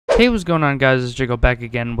Hey, what's going on, guys? It's Jago back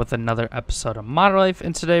again with another episode of Modern Life,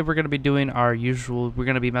 and today we're going to be doing our usual, we're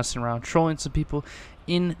going to be messing around, trolling some people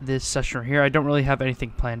in this session right here. I don't really have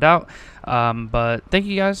anything planned out, but thank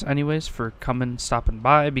you guys anyways for stopping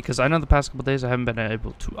by, because I know the past couple days I haven't been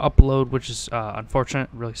able to upload, which is unfortunate.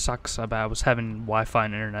 It really sucks. I was having Wi-Fi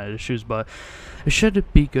and internet issues, but it should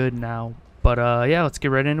be good now. But yeah, let's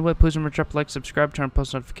get right into it. Please remember to drop a like, subscribe, turn on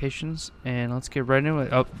post notifications, and let's get right into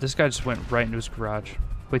it. Oh, this guy just went right into his garage.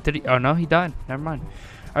 Wait, did he? Oh no, he died. Never mind.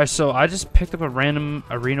 Alright, so I just picked up a random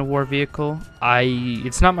Arena War vehicle.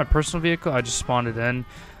 It's not my personal vehicle. I just spawned it in.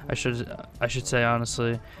 I should say,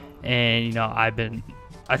 honestly. And you know, I think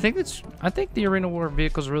the Arena War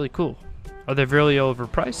vehicles are really cool. Are they really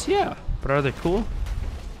overpriced? Yeah. But are they cool?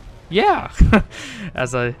 Yeah.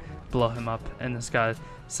 As I blow him up, and this guy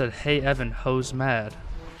said, "Hey Evan, hoes mad."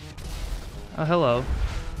 Oh, hello.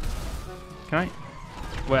 Can I?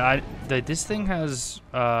 Wait, this thing has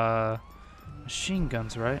machine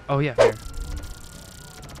guns, right? Oh yeah, here.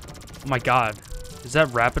 Oh my god. Is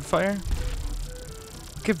that rapid fire?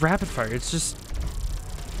 Look at rapid fire. It's just,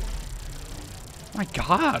 oh my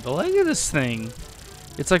god, look at this thing.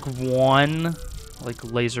 It's like one big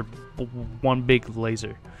laser.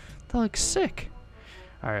 That looks sick.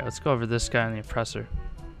 Alright, let's go over this guy in the oppressor.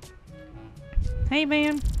 Hey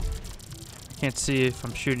man. Can't see if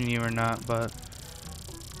I'm shooting you or not, but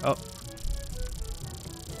oh,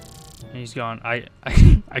 and he's gone. I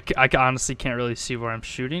honestly can't really see where I'm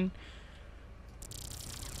shooting,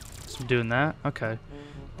 so I'm doing that. Okay,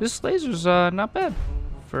 this laser's not bad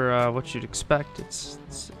for what you'd expect.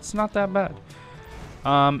 It's not that bad.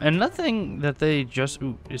 And another thing that they just,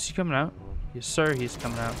 ooh, is he coming out? Yes sir, he's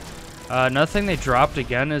coming out. Another thing they dropped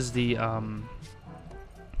again is the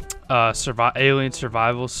alien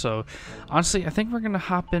survival. So honestly, I think we're gonna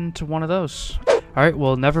hop into one of those. Alright,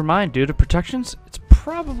 well, never mind. Due to protections, it's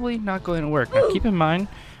probably not going to work. Now, keep in mind,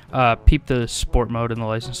 peep the sport mode in the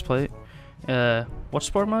license plate. What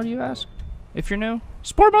sport mode, you ask? If you're new?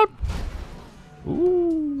 Sport mode!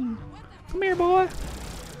 Ooh. Come here, boy.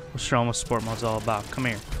 We'll show him what sport mode's all about. Come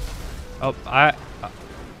here. Oh,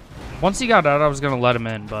 once he got out, I was going to let him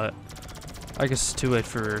in, but I guess it's too late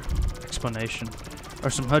for explanation. Or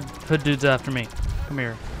some hood dudes after me. Come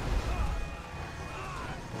here.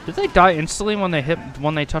 Did they die instantly when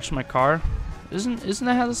they touched my car? Isn't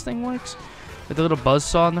that how this thing works? With the little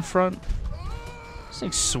buzzsaw in the front? This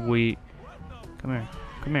thing's sweet. Come here.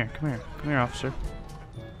 Come here. Come here. Come here, officer.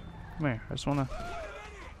 Come here. I just wanna.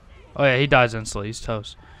 Oh yeah, he dies instantly. He's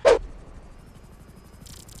toast.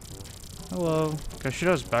 Hello. Can I shoot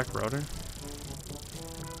out his back rotor?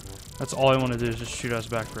 That's all I want to do is just shoot out his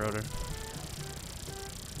back rotor.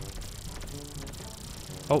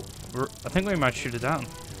 Oh, I think we might shoot it down.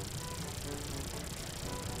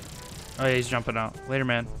 Oh yeah, he's jumping out. Later,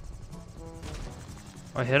 man.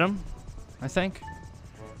 I hit him, I think.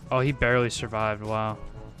 Oh, he barely survived. Wow.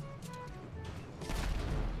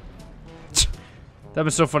 That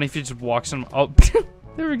was so funny if he just walks in. Oh,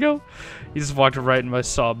 there we go. He just walked right in my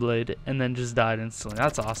saw blade and then just died instantly.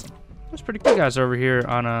 That's awesome. That's pretty cool. Guys over here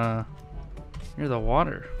on near the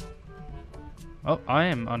water. Oh, I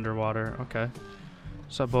am underwater. Okay.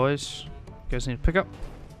 What's up, boys? You guys need to pick up.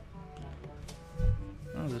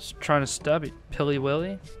 Oh, just trying to stab it. Pilly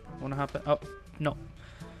Willy. Wanna hop in? Oh, no.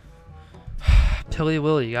 Pilly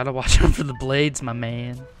Willy, you gotta watch out for the blades, my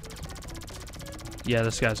man. Yeah,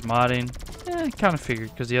 this guy's modding. I kind of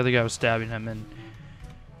figured, because the other guy was stabbing him, and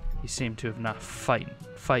he seemed to have not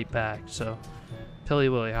fight back, so Pilly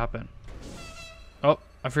Willy, hop in. Oh,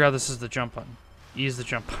 I forgot this is the jump button. E is the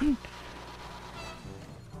jump button.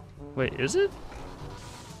 Wait, is it?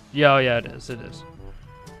 Yeah, oh yeah, it is. It is.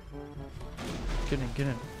 Get in, get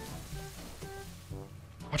in.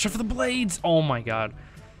 Watch out for the blades! Oh my god.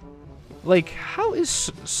 Like, how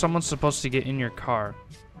is someone supposed to get in your car?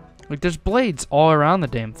 Like, there's blades all around the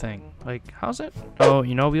damn thing. Like, how's it? Oh,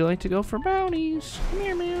 you know we like to go for bounties. Come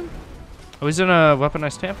here, man. Oh, he's in a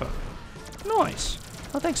weaponized Tampa. Nice.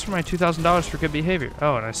 Oh, thanks for my $2,000 for good behavior.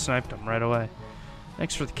 Oh, and I sniped him right away.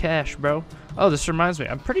 Thanks for the cash, bro. Oh, this reminds me.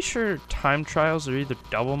 I'm pretty sure time trials are either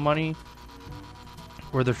double money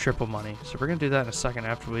or they're triple money. So we're going to do that in a second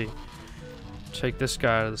after we take this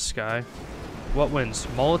guy out of the sky. What wins?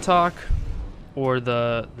 Molotov or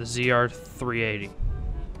the ZR380?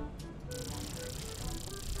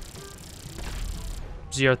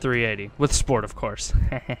 ZR380. With sport, of course.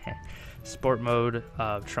 Sport mode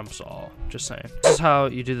trumps all. Just saying. This is how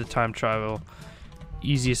you do the time travel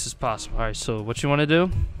easiest as possible. Alright, so what you want to do?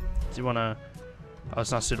 Do you want to... Oh,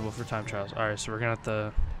 it's not suitable for time trials. Alright, so we're gonna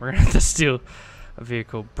have to steal a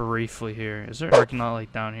vehicle briefly here. Is there a parking lot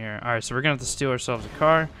like down here? Alright, so we're gonna have to steal ourselves a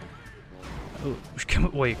car. Ooh,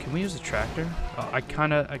 wait, can we use the tractor? Oh, I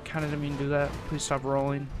kinda didn't mean to do that. Please stop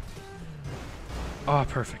rolling. Oh,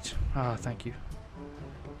 perfect. Oh, thank you.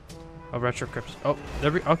 Oh, retro crypts. Oh,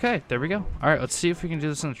 okay, there we go. All right, let's see if we can do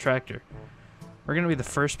this in the tractor. We're gonna be the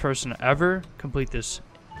first person to ever complete this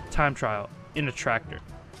time trial in a tractor.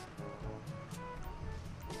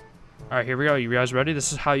 All right, here we go. You guys ready?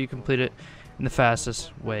 This is how you complete it in the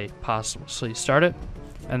fastest way possible. So you start it,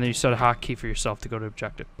 and then you set a hotkey for yourself to go to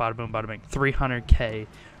objective. Bada boom, bada bing. 300K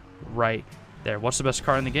right there. What's the best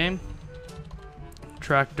car in the game?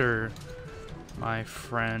 Tractor, my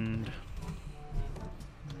friend.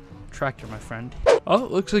 Tractor, my friend. Oh,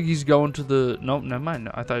 it looks like he's going to the... Nope, never mind.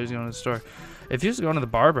 No, I thought he was going to the store. If he was going to the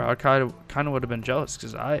barber, I kind of would have been jealous,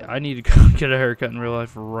 because I need to go get a haircut in real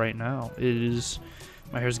life right now. It is...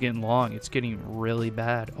 My hair's getting long. It's getting really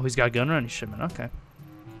bad. Oh, he's got a gun running shipment. Okay.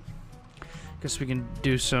 Guess we can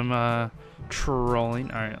do some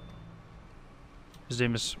trolling. All right. His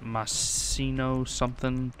name is Massino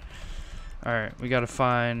something. All right, we gotta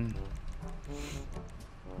find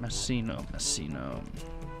Massino.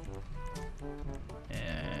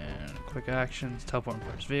 And quick actions. Teleport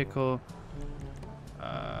from first vehicle.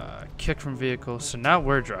 Kick from vehicle. So now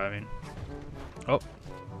we're driving. Oh.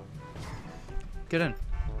 Get in.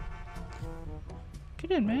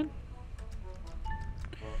 Get in, man.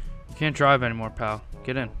 You can't drive anymore, pal.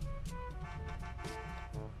 Get in.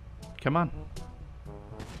 Come on.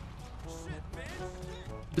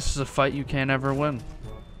 This is a fight you can't ever win.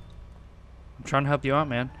 I'm trying to help you out,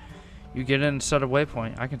 man. You get in and set a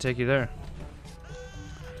waypoint. I can take you there.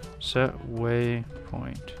 Set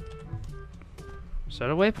waypoint. Set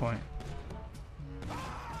a waypoint.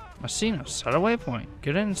 Massino, set a waypoint.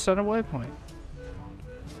 Get in and set a waypoint.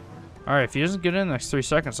 Alright, if he doesn't get in the next 3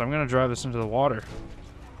 seconds, I'm going to drive this into the water.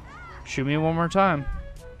 Shoot me one more time.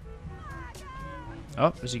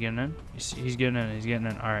 Oh, is he getting in? He's getting in. He's getting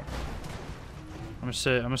in. Alright. I'm gonna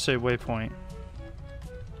say waypoint.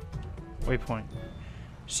 Waypoint.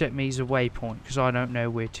 Set me as a waypoint, because I don't know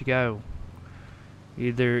where to go.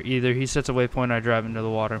 Either he sets a waypoint or I drive into the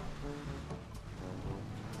water.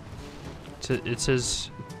 It says...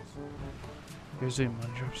 Here's doing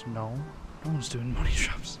money drops. No. No one's doing money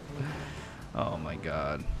drops. Oh my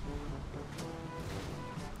god.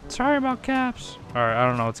 Sorry about caps. Alright, I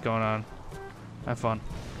don't know what's going on. Have fun.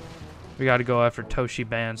 We gotta go after Toshi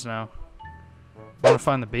bands now. I want to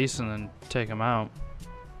find the beast and then take him out.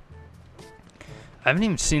 I haven't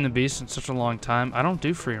even seen the beast in such a long time. I don't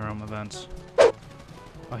do free roam events.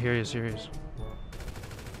 Oh, here he is, here he is.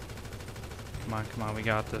 Come on, we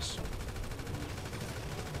got this.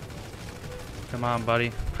 Come on, buddy.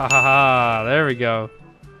 Ha ha ha, there we go.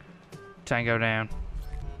 Tango down.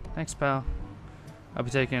 Thanks, pal. I'll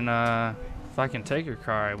be taking, if I can take your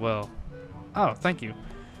car, I will. Oh, thank you.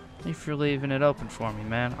 If you're leaving it open for me,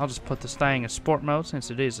 man. I'll just put this thing in sport mode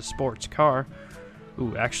since it is a sports car.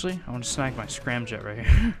 Ooh, actually, I want to snag my scramjet right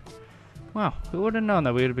here. Wow, who would have known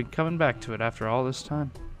that we would have been coming back to it after all this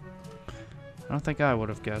time? I don't think I would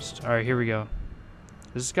have guessed. Alright, here we go.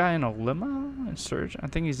 Is this guy in a limo? In Surge? I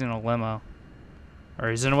think he's in a limo. Or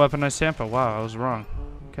he's in a weaponized Tampa. Wow, I was wrong.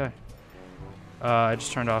 Okay. I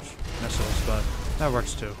just turned off missiles, but that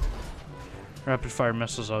works too. Rapid fire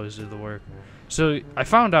missiles always do the work. So I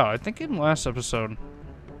found out, I think in the last episode,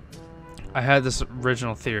 I had this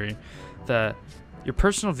original theory that your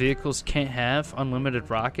personal vehicles can't have unlimited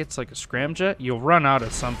rockets like a scramjet. You'll run out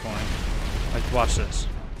at some point. Like, watch this.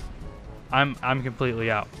 I'm completely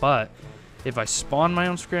out, but if I spawn my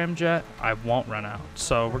own scramjet, I won't run out.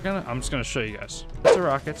 So I'm just gonna show you guys. It's the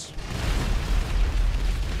rockets,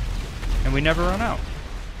 and we never run out.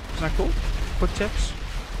 Isn't that cool? Quick tips.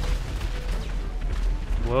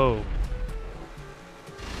 Whoa.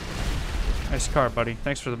 Nice car, buddy.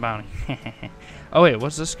 Thanks for the bounty. Oh wait,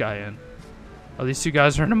 what's this guy in? Oh, these two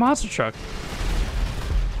guys are in a monster truck.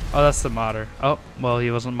 Oh, that's the modder. Oh, well,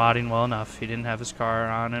 he wasn't modding well enough. He didn't have his car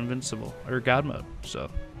on invincible or god mode, so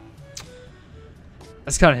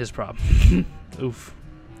that's kind of his problem. Oof.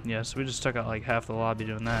 Yeah, so we just took out like half the lobby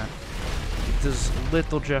doing that. This is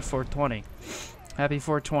little Jeff 420. Happy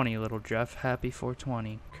 420, little Jeff. Happy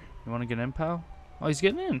 420. You want to get in, pal? Oh, he's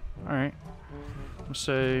getting in. All right. Let's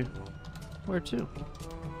say, where to?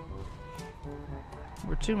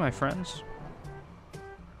 Where to, my friends?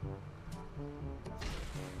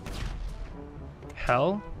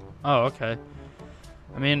 Hell? Oh, okay.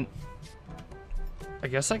 I mean, I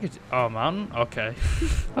guess I could. Oh, mountain? Okay.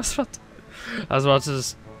 I was about to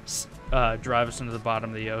just drive us into the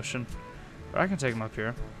bottom of the ocean. But I can take him up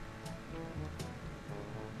here.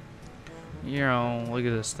 You know, look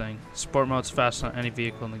at this thing. Sport mode's faster than any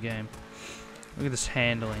vehicle in the game. Look at this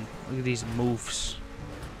handling. Look at these moves.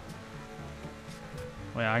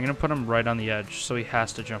 Wait, I'm gonna put him right on the edge, so he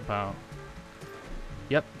has to jump out.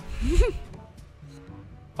 Yep.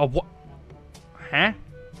 Oh, what? Huh?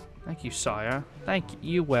 Thank you, Sire. Thank you.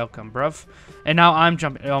 You're welcome, bruv. And now I'm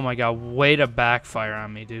jumping. Oh my god, way to backfire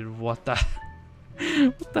on me, dude. What the...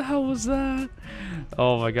 What the hell was that?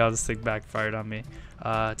 Oh my god, this thing backfired on me.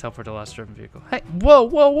 Teleport to last driven vehicle. Hey, whoa,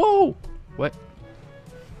 whoa, whoa! What?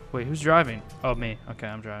 Wait, who's driving? Oh, me. Okay,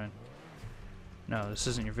 I'm driving. No, this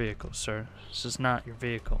isn't your vehicle, sir. This is not your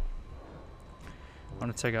vehicle. I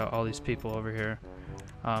want to take out all these people over here.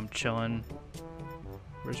 Chilling.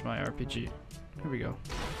 Where's my RPG? Here we go.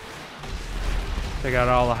 Take out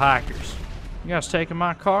all the hackers. You guys taking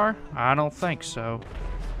my car? I don't think so.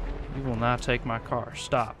 You will not take my car.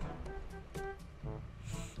 Stop.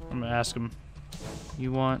 I'm gonna ask him.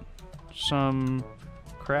 You want some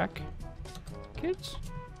crack, kids?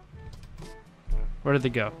 Where did they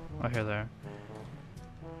go? Oh, here they are.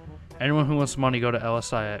 Anyone who wants money, go to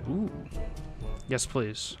LSI. Ooh. Yes,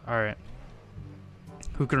 please. Alright.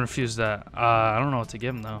 Who can refuse that? I don't know what to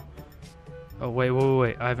give him, though. Oh,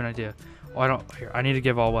 wait. I have an idea. Oh, I don't... Here, I need to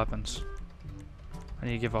give all weapons. I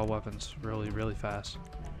need to give all weapons really, really fast.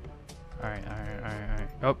 Alright.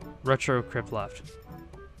 Oh, retro crypt left.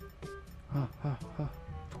 Oh.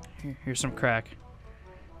 Here's some crack.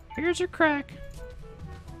 Here's your crack.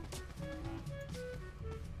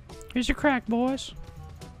 Here's your crack, boys.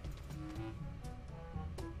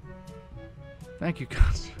 Thank you,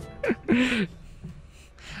 guys.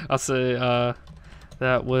 I'll say,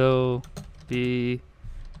 that will be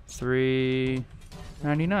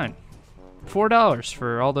 $3.99. $4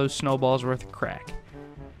 for all those snowballs worth of crack.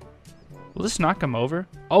 Will this knock him over?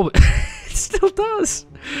 Oh, it still does.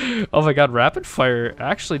 Oh my god, rapid fire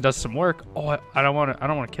actually does some work. Oh, I don't want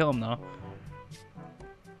to kill him though.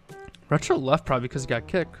 Retro left probably because he got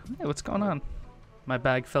kicked. Hey, what's going on? My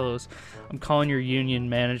bag fellows. I'm calling your union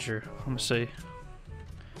manager. I'm gonna say,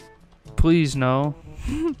 please no.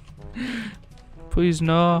 Please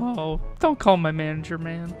no. Don't call my manager,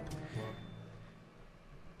 man.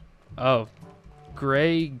 Oh.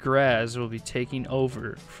 Gray Graz will be taking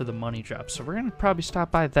over for the money drop. So we're gonna probably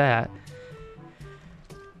stop by that.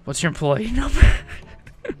 What's your employee number?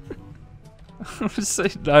 I'm gonna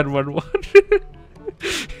say 911.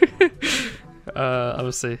 I'm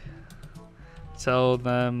gonna say, tell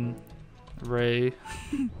them Ray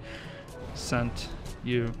sent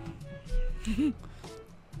you.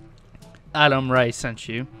 Adam Ray sent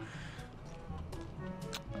you.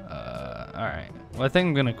 Alright. Well, I think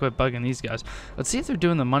I'm gonna quit bugging these guys. Let's see if they're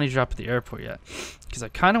doing the money drop at the airport yet. Because I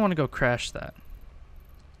kind of want to go crash that.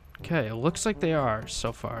 Okay, it looks like they are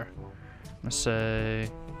so far. I'm gonna say...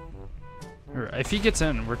 Or if he gets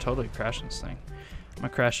in, we're totally crashing this thing. I'm gonna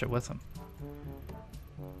crash it with him.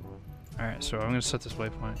 Alright, so I'm gonna set this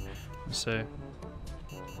waypoint. I'm gonna say...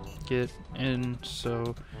 Get in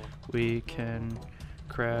so we can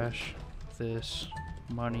crash this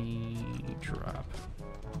money drop.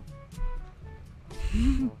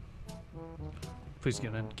 Please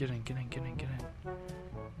get in. Get in.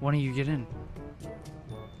 One of you get in.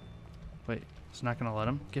 Wait, it's not gonna let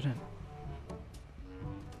him? Get in.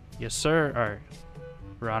 Yes, sir. Alright.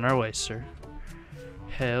 We're on our way, sir.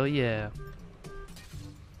 Hell yeah.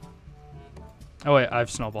 Oh wait, I have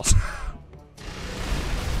snowballs.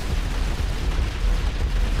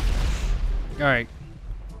 Alright.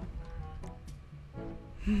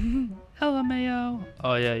 LMAO.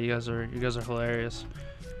 Oh yeah, you guys are hilarious.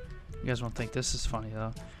 You guys won't think this is funny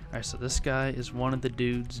though. Alright, so this guy is one of the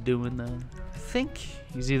dudes doing the... I think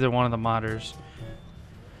he's either one of the modders.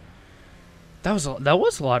 That was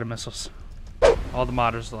a lot of missiles. All the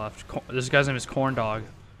modders left. This guy's name is Corn Dog.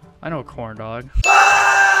 I know a Corn Dog.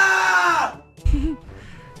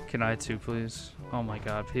 Can I too, please? Oh my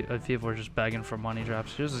god, people are just begging for money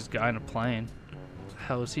drops. Here's this guy in a plane. What the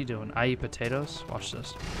hell is he doing? I eat potatoes? Watch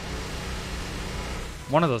this.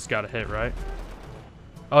 One of those got a hit, right?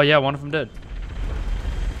 Oh yeah, one of them did.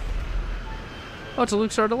 Oh, it's a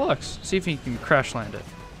Luke Star Deluxe. See if he can crash land it.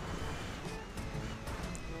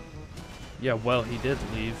 Yeah, well, he did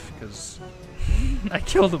leave, because I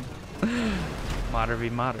killed him. Modder v.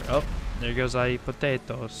 Modder. Oh, there goes I eat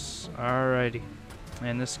potatoes. Alrighty.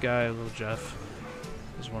 And this guy, little Jeff,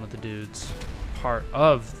 is one of the dudes. Part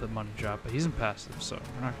of the money drop, but he's in passive, so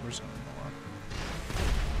we're just gonna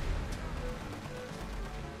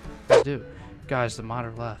go on. Dude, guys, the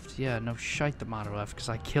modder left. Yeah, no shite, the modder left, because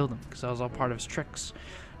I killed him, because that was all part of his tricks.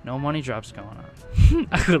 No money drops going on.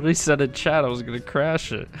 I literally said in chat I was gonna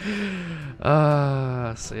crash it.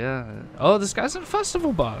 So yeah. Oh, this guy's a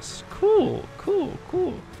festival boss. Cool.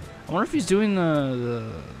 I wonder if he's doing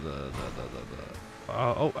oh,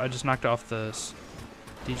 I just knocked off the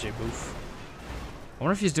DJ booth. I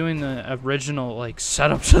wonder if he's doing the original like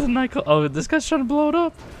setup to the nightclub. Oh, this guy's trying to blow it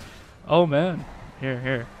up. Oh man,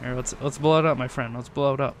 here. Let's blow it up, my friend. Let's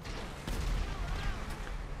blow it up.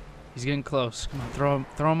 He's getting close. Come on,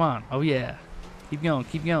 throw him on. Oh yeah, keep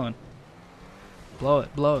going. Blow it.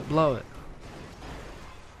 Oh,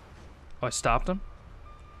 I stopped him.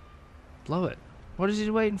 Blow it. What is he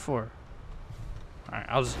waiting for? All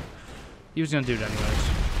right, he was gonna do it anyways.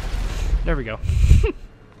 There we go.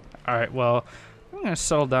 All right, well, I'm gonna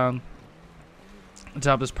settle down on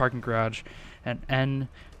top of this parking garage and end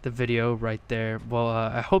the video right there. Well,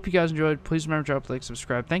 I hope you guys enjoyed. Please remember to drop a like,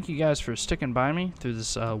 subscribe. Thank you guys for sticking by me through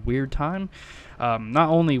this weird time. Not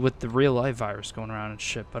only with the real life virus going around and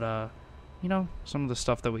shit, but you know, some of the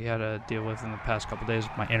stuff that we had to deal with in the past couple days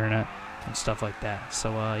with my internet and stuff like that.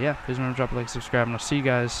 So yeah, please remember to drop a like, subscribe, and I'll see you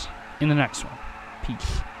guys in the next one.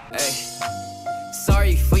 Peace. Hey,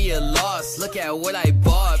 sorry for your loss. Look at what I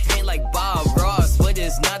bought. Paint like Bob Ross, but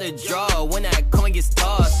it's not a draw. When that coin gets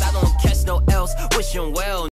tossed, I don't catch no else. Wishing well.